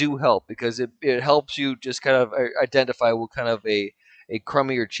cliches do help because it helps you just kind of identify what kind of a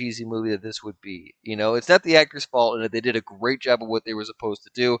crummy or cheesy movie that this would be. You know, it's not the actor's fault, and they did a great job of what they were supposed to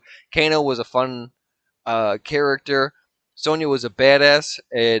do. Kano was a fun character. Sonya was a badass,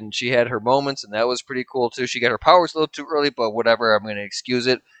 and she had her moments, and that was pretty cool too. She got her powers a little too early, but whatever. I'm going to excuse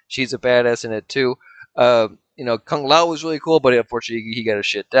it. She's a badass in it too. You know, Kung Lao was really cool, but unfortunately he got a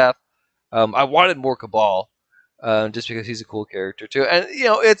shit death. I wanted more Cabal, just because he's a cool character too, and you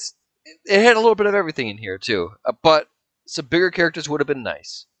know, it had a little bit of everything in here too. But some bigger characters would have been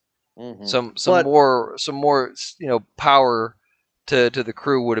nice. Mm-hmm. Some But- more you know, power to the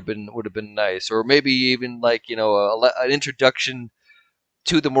crew would have been nice, or maybe even like, you know, an introduction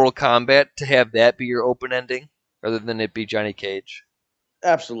to the Mortal Kombat, to have that be your open ending rather than it be Johnny Cage.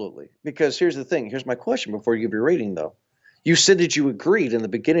 Absolutely. Because here's the thing. Here's my question before you give your rating, though. You said that you agreed in the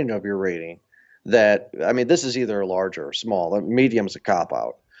beginning of your rating that, I mean, this is either a large or a small. A medium's a cop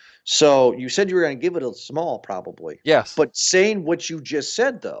out. So you said you were going to give it a small, probably. Yes, But saying what you just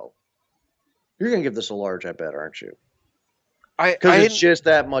said, though, you're going to give this a large, I bet, aren't you? Because it's just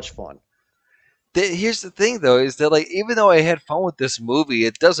that much fun. Here's the thing, though, is that like, even though I had fun with this movie,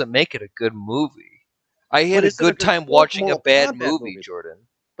 it doesn't make it a good movie. I had But a is it a good good time watching a Mortal bad Kombat movie, movie? Jordan.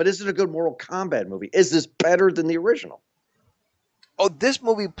 But is it a good Mortal Kombat movie? Is this better than the original? Oh, this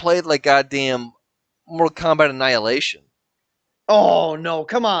movie played like goddamn Mortal Kombat Annihilation. Oh, no.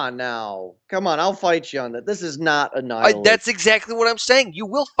 Come on now. Come on. I'll fight you on that. This is not Annihilation. That's exactly what I'm saying. You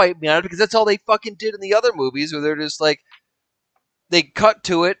will fight me on it, because that's all they fucking did in the other movies, where they're just like, they cut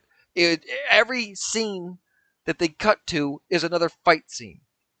to it. Every scene that they cut to is another fight scene.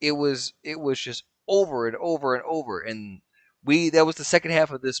 It was just over and over and over, and that was the second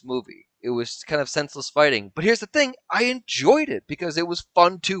half of this movie. It was kind of senseless fighting. But here's the thing, I enjoyed it because it was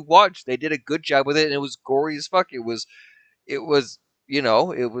fun to watch. They did a good job with it, and it was gory as fuck. It was you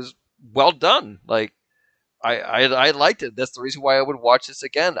know, it was well done. Like, I liked it. That's the reason why I would watch this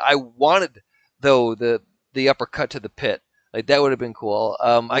again. I wanted, though, the uppercut to the pit. Like, that would have been cool.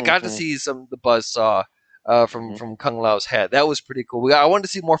 I got to see some of the buzzsaw from Kung Lao's head. That was pretty cool. I wanted to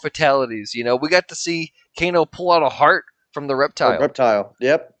see more fatalities. You know, we got to see Kano pull out a heart from the reptile. Reptile.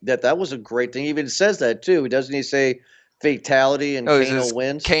 Yep. That was a great thing. He even says that too. Doesn't he say fatality and Kano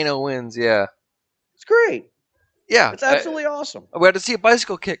wins? Kano wins, yeah. It's great. Yeah. It's absolutely awesome. We had to see a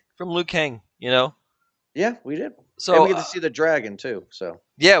bicycle kick from Liu Kang, you know? Yeah, we did. So and we get to see the dragon too. So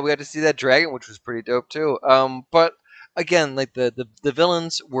yeah, we had to see that dragon, which was pretty dope too. But again, like the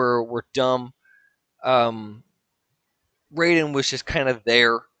villains were dumb. Raiden was just kind of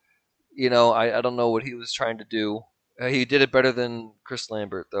there. You know, I don't know what he was trying to do. He did it better than Chris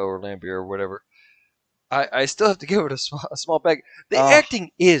Lambert, though, or Lambert, or whatever. I still have to give it a small bag. The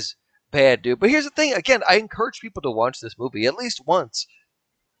acting is bad, dude. But here's the thing. Again, I encourage people to watch this movie at least once.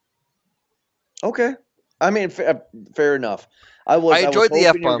 Okay. I mean, fair enough. I enjoyed the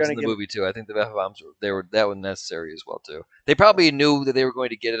F-bombs in the movie, too. I think the F-bombs, that were necessary as well, too. They probably knew that they were going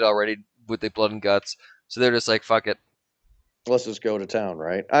to get it already with the blood and guts, so they're just like, fuck it. Let's just go to town,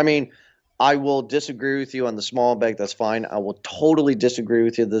 right? I mean, I will disagree with you on the small bag. That's fine. I will totally disagree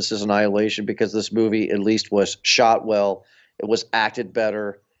with you. This is Annihilation, because this movie at least was shot well. It was acted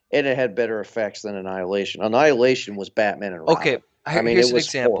better, and it had better effects than Annihilation. Annihilation was Batman and Robin. Okay, here's an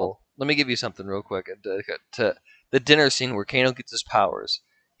example. Horrible. Let me give you something real quick. To the dinner scene where Kano gets his powers.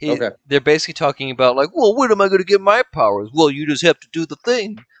 They're basically talking about, like, well, when am I going to get my powers? Well, you just have to do the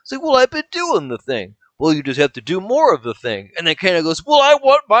thing. It's like, well, I've been doing the thing. Well, you just have to do more of the thing. And then Kano goes, well, I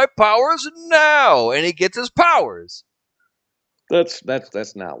want my powers now. And he gets his powers. That's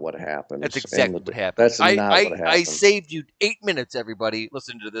not what happens. That's exactly what happened. That's not what happens. I saved you 8 minutes, everybody.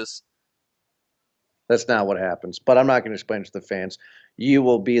 Listen to this. That's not what happens. But I'm not going to explain it to the fans. You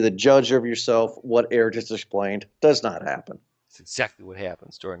will be the judge of yourself. What Eric just explained does not happen. That's exactly what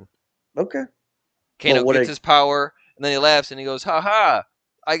happens, Jordan. Okay. Kano gets his power, and then he laughs, and he goes, ha-ha,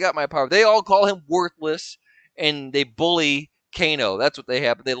 I got my power. They all call him worthless, and they bully Kano. That's what they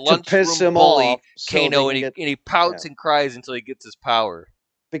have. They lunchroom bully Kano, and he pouts and cries until he gets his power.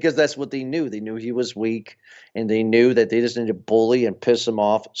 Because that's what they knew. They knew he was weak, and they knew that they just need to bully and piss him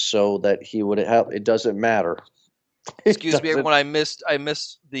off so that he would have. It doesn't matter. Excuse me, everyone. I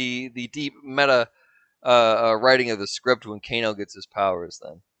missed the deep meta writing of the script when Kano gets his powers.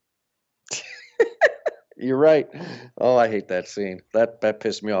 Then you're right. Oh, I hate that scene. That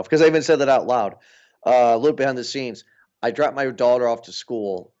pissed me off because I even said that out loud. A little behind the scenes. I dropped my daughter off to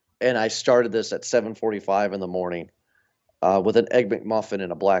school, and I started this at 7:45 in the morning with an Egg McMuffin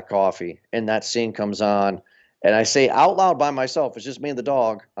and a black coffee. And that scene comes on, and I say out loud by myself, it's just me and the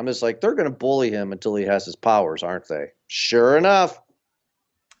dog. I'm just like, they're going to bully him until he has his powers, aren't they? Sure enough.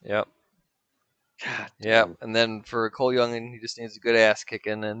 Yep. God Yeah, damn. and then for Cole Youngin, he just needs a good ass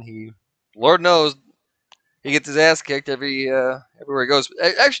kicking, and Lord knows, he gets his ass kicked everywhere he goes.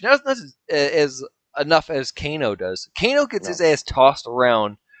 Actually, not as enough as Kano does. Kano gets his No, ass tossed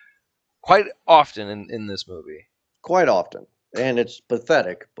around quite often in this movie. quite often. And it's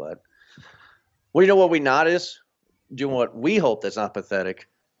pathetic, but well, you know what we not is? Doing what we hope that's not pathetic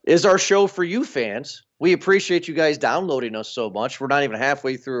is our show for you fans. We appreciate you guys downloading us so much. We're not even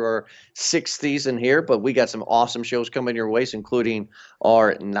halfway through our 6th season here, but we got some awesome shows coming your way, including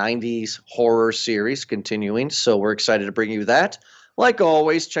our 90s horror series continuing. So we're excited to bring you that. Like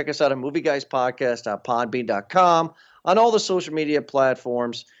always, check us out at movieguyspodcast.podbean.com, on all the social media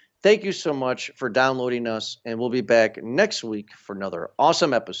platforms. Thank you so much for downloading us, and we'll be back next week for another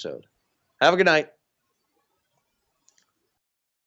awesome episode. Have a good night.